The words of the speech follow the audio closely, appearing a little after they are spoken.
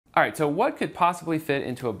All right, so what could possibly fit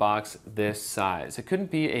into a box this size? It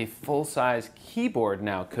couldn't be a full-size keyboard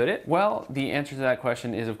now, could it? Well, the answer to that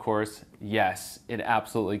question is, of course, yes, it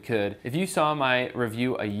absolutely could. If you saw my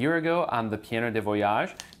review a year ago on the Piano de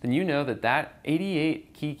Voyage, then you know that that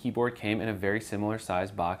 88 key keyboard came in a very similar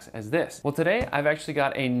size box as this. Well, today I've actually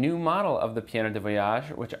got a new model of the Piano de Voyage,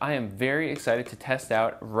 which I am very excited to test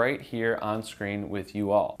out right here on screen with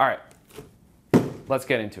you all. All right. Let's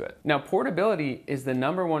get into it. Now, portability is the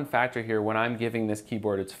 #1 factor here when I'm giving this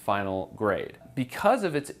keyboard its final grade. Because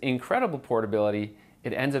of its incredible portability,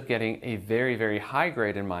 it ends up getting a very, very high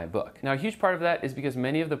grade in my book. Now, a huge part of that is because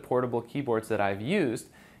many of the portable keyboards that I've used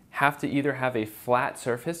have to either have a flat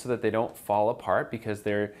surface so that they don't fall apart because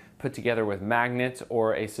they're put together with magnets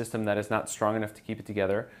or a system that is not strong enough to keep it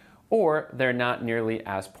together, or they're not nearly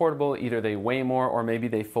as portable. Either they weigh more or maybe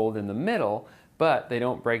they fold in the middle, but they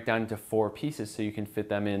don't break down into 4 pieces so you can fit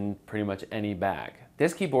them in pretty much any bag.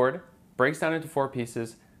 This keyboard breaks down into 4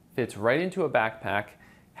 pieces, fits right into a backpack,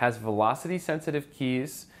 has velocity sensitive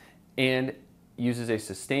keys, and uses a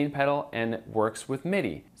sustain pedal and works with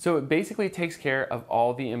MIDI. So it basically takes care of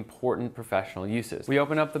all the important professional uses. We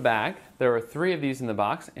open up the bag, there are 3 of these in the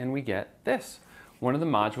box, and we get this, one of the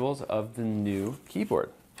modules of the new keyboard.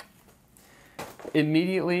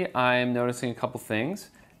 Immediately I'm noticing a couple things.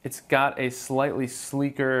 It's got a slightly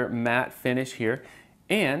sleeker matte finish here,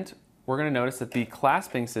 and we're going to notice that the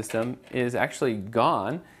clasping system is actually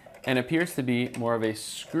gone and appears to be more of a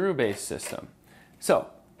screw-based system. So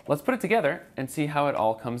let's put it together and see how it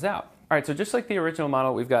all comes out. All right, so just like the original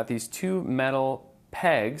model, we've got these 2 metal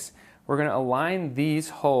pegs. We're going to align these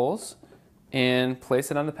holes and place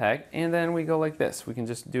it on the peg, and then we go like this. We can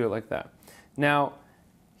just do it like that. Now,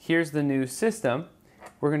 here's the new system.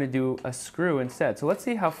 We're going to do a screw instead. So let's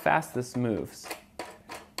see how fast this moves.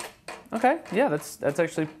 Okay, yeah, that's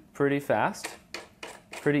actually pretty fast.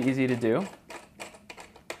 Pretty easy to do.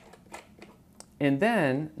 And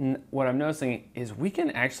then what I'm noticing is we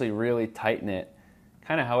can actually really tighten it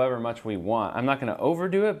kind of however much we want. I'm not going to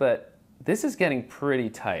overdo it, but this is getting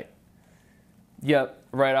pretty tight. Yep,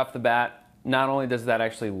 right off the bat, not only does that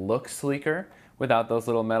actually look sleeker without those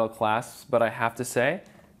little metal clasps, but I have to say,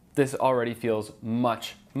 this already feels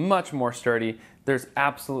much, much more sturdy. There's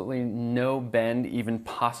absolutely no bend even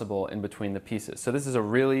possible in between the pieces. So this is a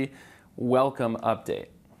really welcome update.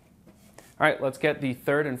 All right, let's get the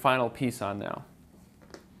 3rd and final piece on now.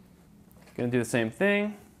 Gonna do the same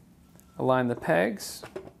thing. Align the pegs.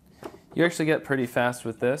 You actually get pretty fast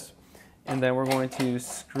with this. And then we're going to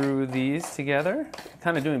screw these together.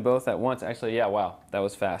 Kind of doing both at once. Actually, yeah, wow, that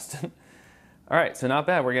was fast. All right, so not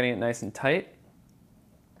bad. We're getting it nice and tight.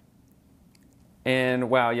 And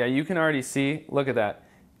wow, yeah, you can already see, look at that.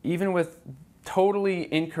 Even with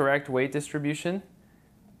totally incorrect weight distribution,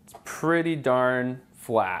 it's pretty darn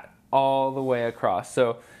flat all the way across.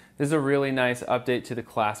 So this is a really nice update to the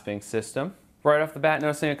clasping system. Right off the bat,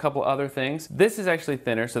 noticing a couple other things. This is actually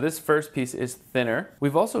thinner, so this first piece is thinner.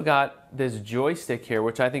 We've also got this joystick here,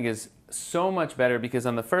 which I think is so much better because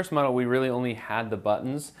on the first model we really only had the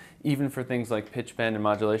buttons, even for things like pitch bend and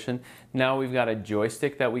modulation. Now we've got a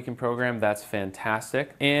joystick that we can program. That's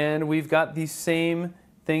fantastic. And we've got the same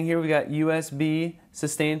thing here. We got USB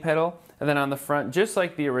sustain pedal, and then on the front, just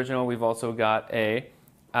like the original, we've also got a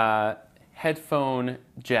headphone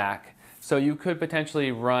jack. So you could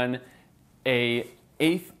potentially run a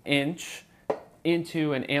 1/8 inch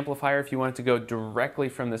into an amplifier if you wanted to go directly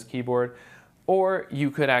from this keyboard, or you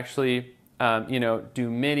could actually do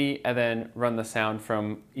MIDI and then run the sound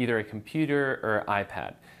from either a computer or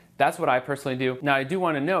iPad. That's what I personally do. Now, I do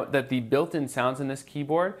want to note that the built-in sounds in this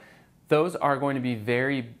keyboard, those are going to be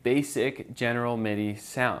very basic general MIDI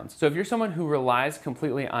sounds. So if you're someone who relies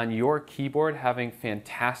completely on your keyboard having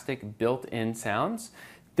fantastic built-in sounds,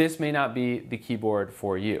 this may not be the keyboard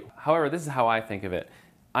for you. However, this is how I think of it.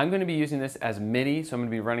 I'm going to be using this as MIDI, so I'm going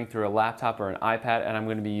to be running through a laptop or an iPad, and I'm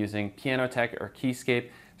going to be using Piano Tech or Keyscape,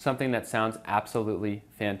 something that sounds absolutely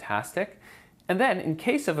fantastic. And then, in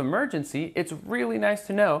case of emergency, it's really nice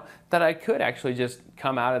to know that I could actually just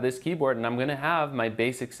come out of this keyboard and I'm going to have my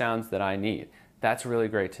basic sounds that I need. That's really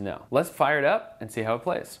great to know. Let's fire it up and see how it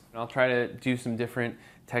plays. I'll try to do some different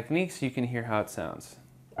techniques so you can hear how it sounds.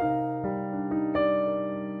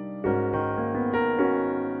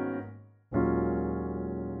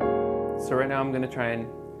 So right now I'm going to try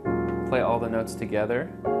and play all the notes together,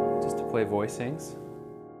 just to play voicings.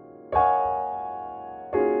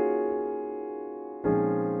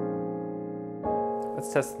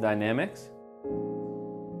 Let's test the dynamics.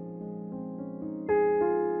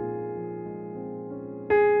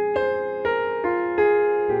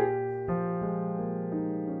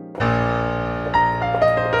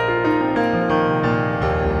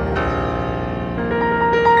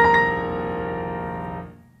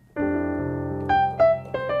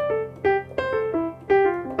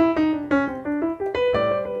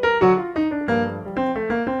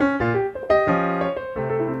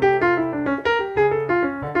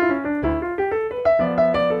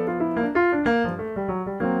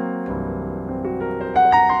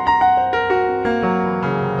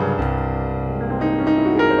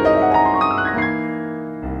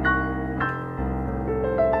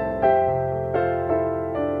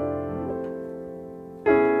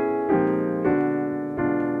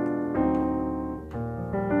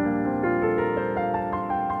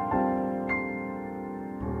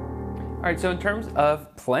 right, so in terms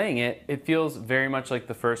of playing it, it feels very much like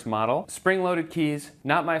the first model. Spring-loaded keys,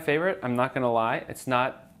 not my favorite, I'm not gonna lie. It's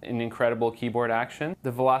not an incredible keyboard action.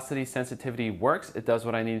 The velocity sensitivity works, it does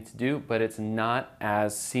what I need it to do, but it's not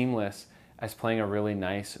as seamless as playing a really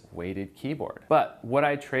nice weighted keyboard. But would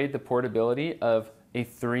I trade the portability of a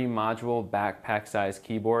 3-module backpack-size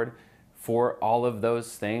keyboard for all of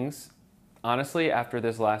those things? Honestly, after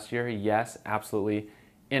this last year, yes, absolutely,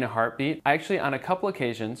 in a heartbeat. I actually, on a couple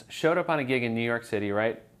occasions, showed up on a gig in New York City,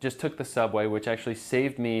 right? Just took the subway, which actually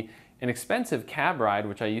saved me an expensive cab ride,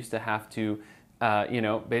 which I used to have to,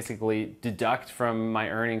 basically deduct from my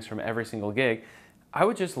earnings from every single gig. I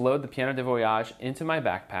would just load the Piano de Voyage into my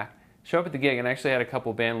backpack, show up at the gig, and I actually had a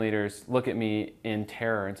couple band leaders look at me in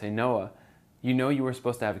terror and say, "Noah, you know you were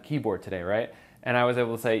supposed to have a keyboard today, right?" And I was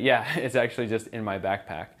able to say, "Yeah, it's actually just in my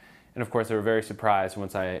backpack." And of course, they were very surprised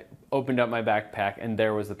once I opened up my backpack and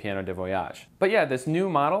there was the Piano de Voyage. But yeah, this new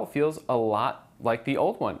model feels a lot like the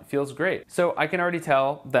old one. It feels great. So I can already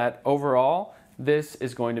tell that overall, this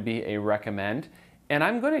is going to be a recommend. And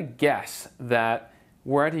I'm going to guess that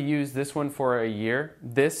were I to use this one for a year,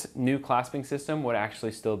 this new clasping system would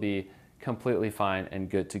actually still be completely fine and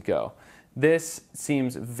good to go. This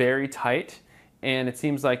seems very tight. And it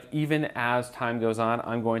seems like even as time goes on,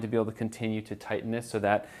 I'm going to be able to continue to tighten this so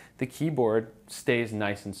that the keyboard stays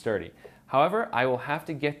nice and sturdy. However, I will have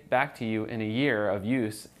to get back to you in a year of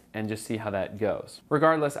use and just see how that goes.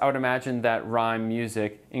 Regardless, I would imagine that Reharm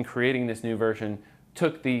Music, in creating this new version,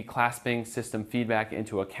 took the clasping system feedback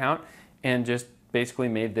into account and just basically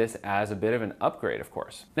made this as a bit of an upgrade, of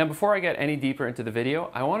course. Now, before I get any deeper into the video,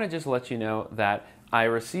 I want to just let you know that I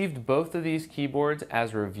received both of these keyboards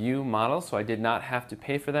as review models, so I did not have to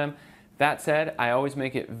pay for them. That said, I always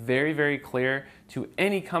make it very, very clear to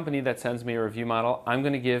any company that sends me a review model, I'm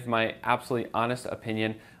going to give my absolutely honest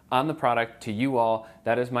opinion on the product to you all.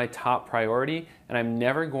 That is my top priority, and I'm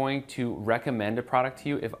never going to recommend a product to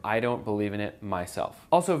you if I don't believe in it myself.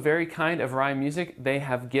 Also, very kind of Reharm Music, they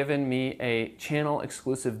have given me a channel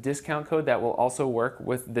exclusive discount code that will also work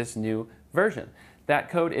with this new version. That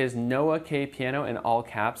code is NOAHKPiano in all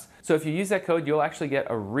caps. So if you use that code, you'll actually get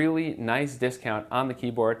a really nice discount on the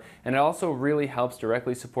keyboard, and it also really helps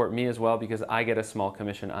directly support me as well because I get a small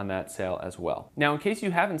commission on that sale as well. Now, in case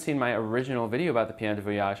you haven't seen my original video about the Piano de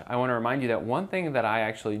Voyage, I want to remind you that one thing that I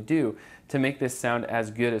actually do to make this sound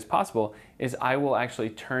as good as possible is I will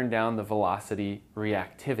actually turn down the velocity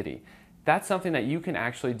reactivity. That's something that you can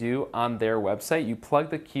actually do on their website. You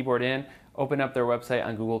plug the keyboard in, open up their website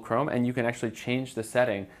on Google Chrome, and you can actually change the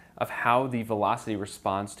setting of how the velocity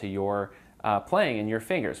responds to your playing in your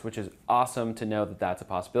fingers, which is awesome to know that that's a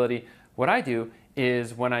possibility. What I do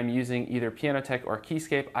is when I'm using either Pianotech or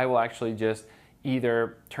Keyscape, I will actually just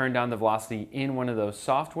either turn down the velocity in one of those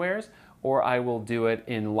softwares, or I will do it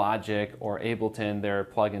in Logic or Ableton. There are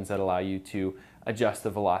plugins that allow you to adjust the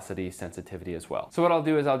velocity sensitivity as well. So what I'll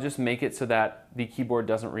do is I'll just make it so that the keyboard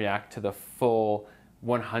doesn't react to the full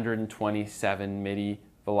 127 MIDI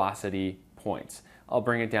velocity points. I'll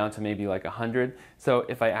bring it down to maybe like 100. So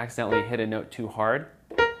if I accidentally hit a note too hard,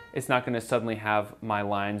 it's not going to suddenly have my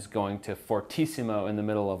lines going to fortissimo in the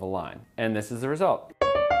middle of a line. And this is the result.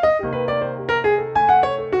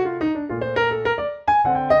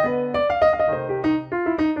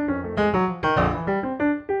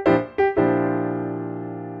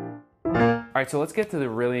 All right, so let's get to the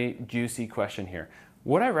really juicy question here.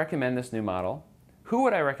 Would I recommend this new model? Who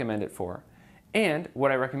would I recommend it for? And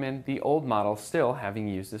would I recommend the old model still having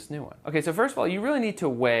used this new one? Okay, so first of all, you really need to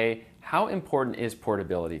weigh how important is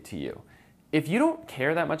portability to you. If you don't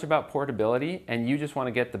care that much about portability and you just want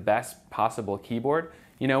to get the best possible keyboard,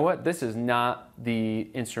 you know what? This is not the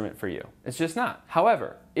instrument for you. It's just not.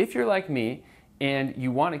 However, if you're like me and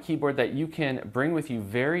you want a keyboard that you can bring with you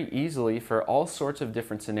very easily for all sorts of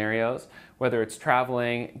different scenarios, whether it's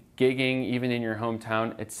traveling, gigging, even in your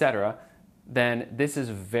hometown, etc., then this is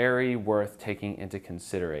very worth taking into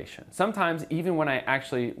consideration. Sometimes, even when I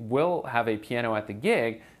actually will have a piano at the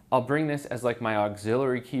gig, I'll bring this as like my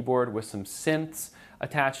auxiliary keyboard with some synths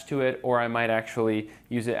attached to it, or I might actually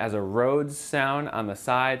use it as a Rhodes sound on the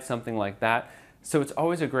side, something like that. So it's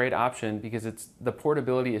always a great option because the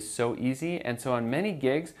portability is so easy. And so on many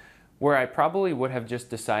gigs where I probably would have just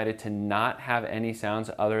decided to not have any sounds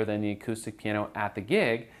other than the acoustic piano at the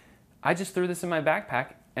gig, I just threw this in my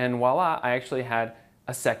backpack and voila, I actually had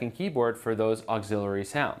a second keyboard for those auxiliary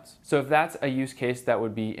sounds. So if that's a use case that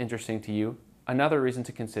would be interesting to you, another reason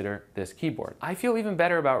to consider this keyboard. I feel even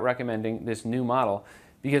better about recommending this new model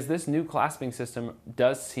because this new clasping system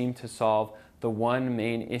does seem to solve the one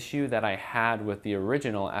main issue that I had with the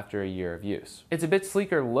original after a year of use. It's a bit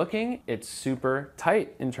sleeker looking, it's super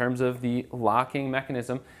tight in terms of the locking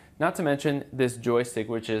mechanism, not to mention this joystick,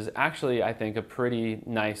 which is actually, I think, a pretty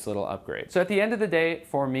nice little upgrade. So at the end of the day,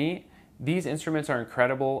 for me, these instruments are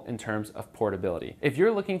incredible in terms of portability. If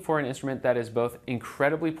you're looking for an instrument that is both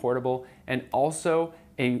incredibly portable and also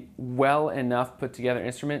a well enough put together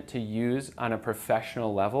instrument to use on a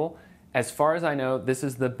professional level, as far as I know, this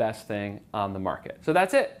is the best thing on the market. So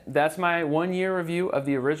that's it. That's my 1 year review of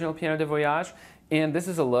the original Piano de Voyage, and this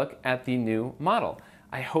is a look at the new model.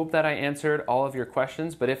 I hope that I answered all of your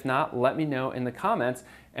questions, but if not, let me know in the comments,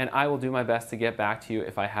 and I will do my best to get back to you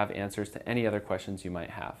if I have answers to any other questions you might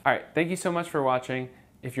have. All right, thank you so much for watching.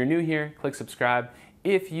 If you're new here, click subscribe.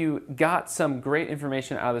 If you got some great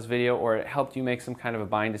information out of this video or it helped you make some kind of a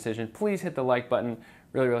buying decision, please hit the like button.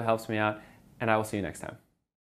 Really, really helps me out, and I will see you next time.